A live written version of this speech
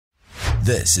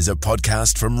This is a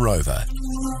podcast from Rover. I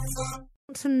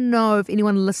want to know if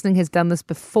anyone listening has done this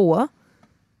before.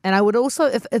 And I would also,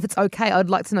 if it's okay, I'd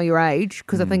like to know your age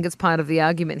because I think it's part of the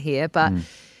argument here. But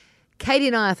Katie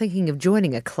and I are thinking of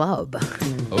joining a club.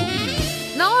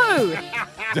 No!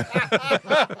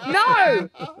 No!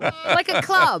 Like a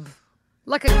club.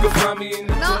 Like a... No,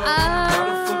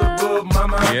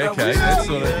 Yeah, okay. That's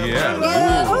sort of,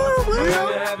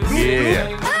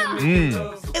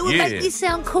 It would make me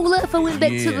sound cooler if I went back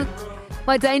to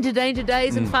my Danger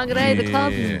days in Whangarei, the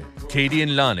club. Katie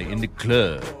and Lana in the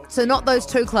club. So not those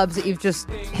two clubs that you've just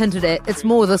hinted at. It's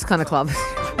more this kind of club.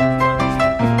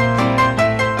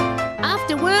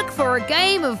 After work for a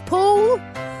game of pool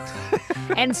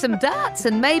and some darts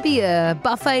and maybe a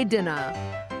buffet dinner.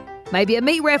 Maybe a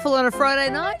meat raffle on a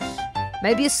Friday night.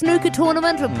 Maybe a snooker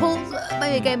tournament or pool,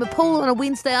 maybe a game of pool on a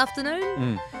Wednesday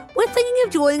afternoon. We're thinking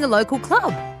of joining a local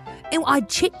club. And I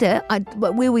checked it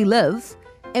where we live,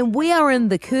 and we are in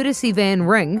the Courtesy Van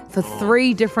Ring for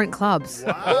 3 different clubs.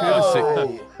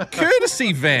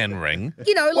 Courtesy van ring?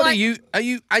 You know, What like... are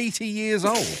you 80 years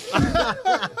old?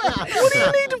 What do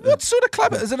you need? What sort of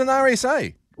club? Is it an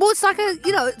RSA? Well, it's like I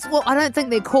don't think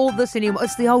they're called this anymore.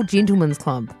 It's the old gentleman's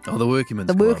club. Oh, the workingmen's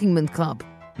The club. workingmen's club.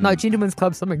 No, gentleman's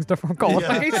club, something's different. God.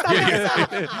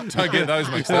 Don't get those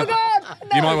mixed up.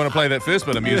 You might want to play that first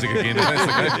bit of music again. If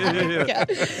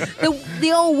that's okay.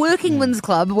 The old workingmen's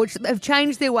club, which have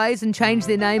changed their ways and changed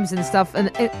their names and stuff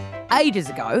ages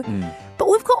ago. But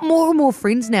we've got more and more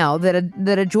friends now that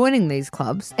are joining these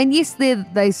clubs. And yes,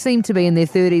 they seem to be in their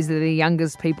 30s. They're the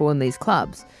youngest people in these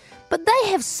clubs. But they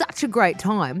have such a great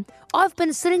time. I've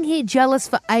been sitting here jealous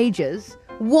for ages,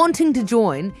 wanting to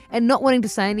join and not wanting to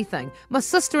say anything. My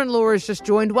sister-in-law has just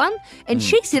joined one, and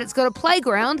she said it's got a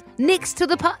playground next to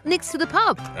the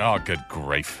pub. Oh, good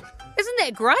grief. Isn't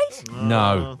that great?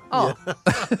 No. Oh,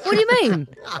 what do you mean?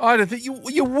 I don't think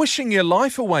you're wishing your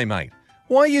life away, mate.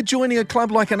 Why are you joining a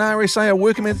club like an RSA or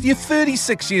working man? You're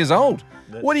 36 years old.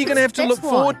 What are you going to have to look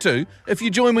forward to if you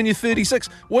join when you're 36?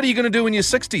 What are you going to do when you're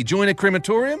 60? Join a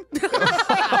crematorium? Good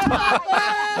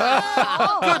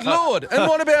Lord! And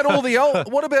what about all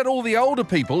the older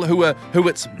people who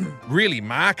it's really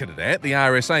marketed at, the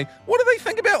RSA? What do they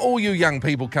think about all you young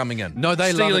people coming in? No,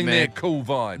 they love it, stealing man. their cool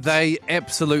vibes. They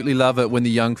absolutely love it when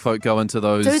the young folk go into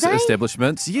those Do they?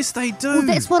 establishments. Yes, they do. Well,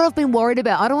 that's what I've been worried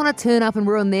about. I don't want to turn up and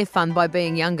ruin their fun by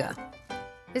being younger.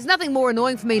 There's nothing more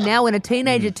annoying for me now when a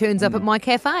teenager turns up at my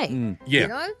cafe. Yeah. You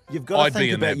know? You've got to I'd be think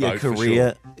in about that your boat for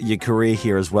career, your career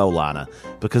here as well, Lana.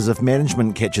 Because if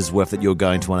management catches whiff that you're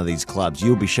going to one of these clubs,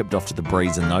 you'll be shipped off to the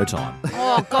breeze in no time.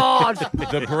 Oh, God.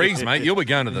 The breeze, mate. You'll be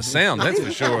going to the sound, that's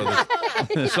for sure.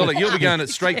 Solid, you'll be going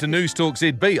straight to News Talk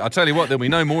ZB. I tell you what, there'll be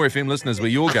no more FM listeners where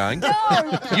you're going.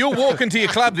 You'll walk into your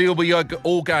club, they'll be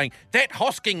all going, that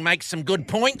Hosking makes some good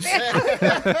points.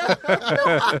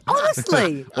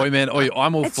 Honestly. Oi, man,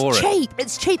 I'm all for it.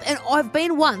 It's cheap. And I've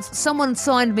been once, someone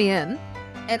signed me in,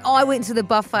 and I went to the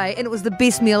buffet, and it was the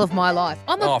best meal of my life.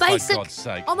 For God's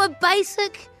sake. I'm a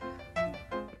basic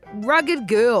rugged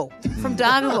girl from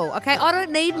Dargaville, okay? I don't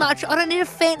need much. I don't need a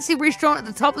fancy restaurant at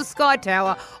the top of the Sky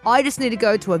Tower. I just need to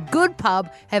go to a good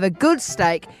pub, have a good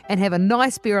steak, and have a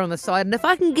nice beer on the side. And if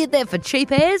I can get that for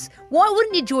cheap as, why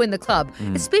wouldn't you join the club?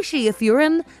 Especially if you're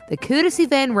in the Courtesy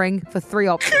Van Ring for 3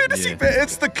 options. Courtesy van.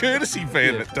 It's the courtesy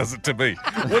van that does it to me.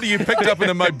 What are you picked up in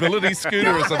a mobility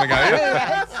scooter or something, are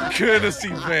you? Courtesy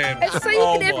van. So you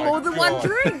can have more than one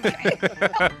drink.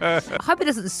 I hope it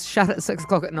doesn't shut at 6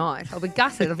 o'clock at night. I'll be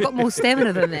gutted. I've got more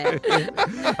stamina than that.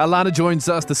 Alana joins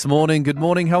us this morning. Good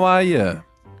morning. How are you?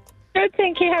 Good,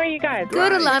 thank you. How are you guys?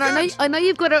 Good, Alana. I know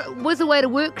you've got a whiz away to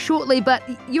work shortly, but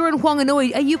you're in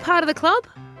Whanganui. Are you part of the club?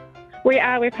 We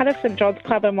are. We're part of St John's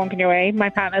Club in Wanganui.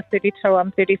 My partner's 32,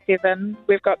 I'm 37.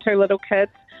 We've got 2 little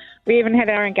kids. We even had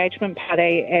our engagement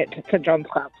party at St John's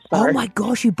Club. So. Oh, my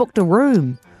gosh, you booked a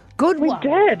room. Good We one.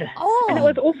 did. Oh. And it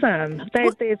was awesome.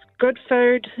 There's good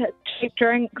food, cheap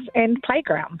drinks, and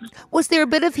playgrounds. Was there a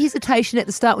bit of hesitation at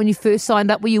the start when you first signed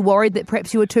up? Were you worried that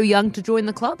perhaps you were too young to join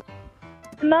the club?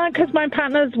 No, because my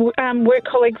partner's work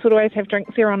colleagues would always have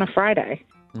drinks there on a Friday.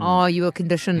 Oh, you were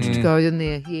conditioned to go in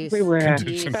there, yes. We were.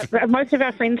 Yes. But most of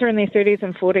our friends are in their 30s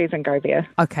and 40s and go there.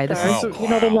 Okay, this So is... you're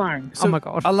not alone. Oh, my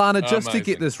God. Alana, just to Amazing.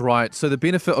 get this right, so the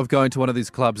benefit of going to one of these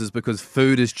clubs is because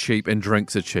food is cheap and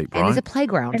drinks are cheap, And there's a right?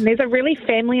 playground. And there's a really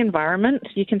family environment.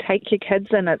 You can take your kids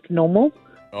and it's normal.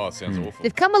 Oh, it sounds awful.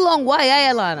 They've come a long way,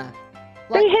 eh, Alana?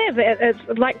 They have. It's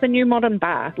like the new modern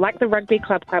bar, like the rugby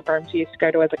club rooms you used to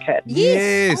go to as a kid.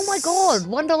 Yes. Yes. Oh, my God.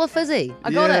 $1 fizzy.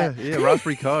 I got it. Yeah,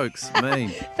 raspberry cokes. Me.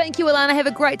 Thank you, Alana. Have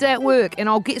a great day at work, and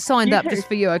I'll get signed You up too. just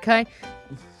for you, okay?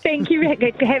 Thank you.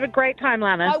 Have a great time,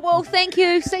 Lana. I will. Thank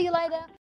you. See you later.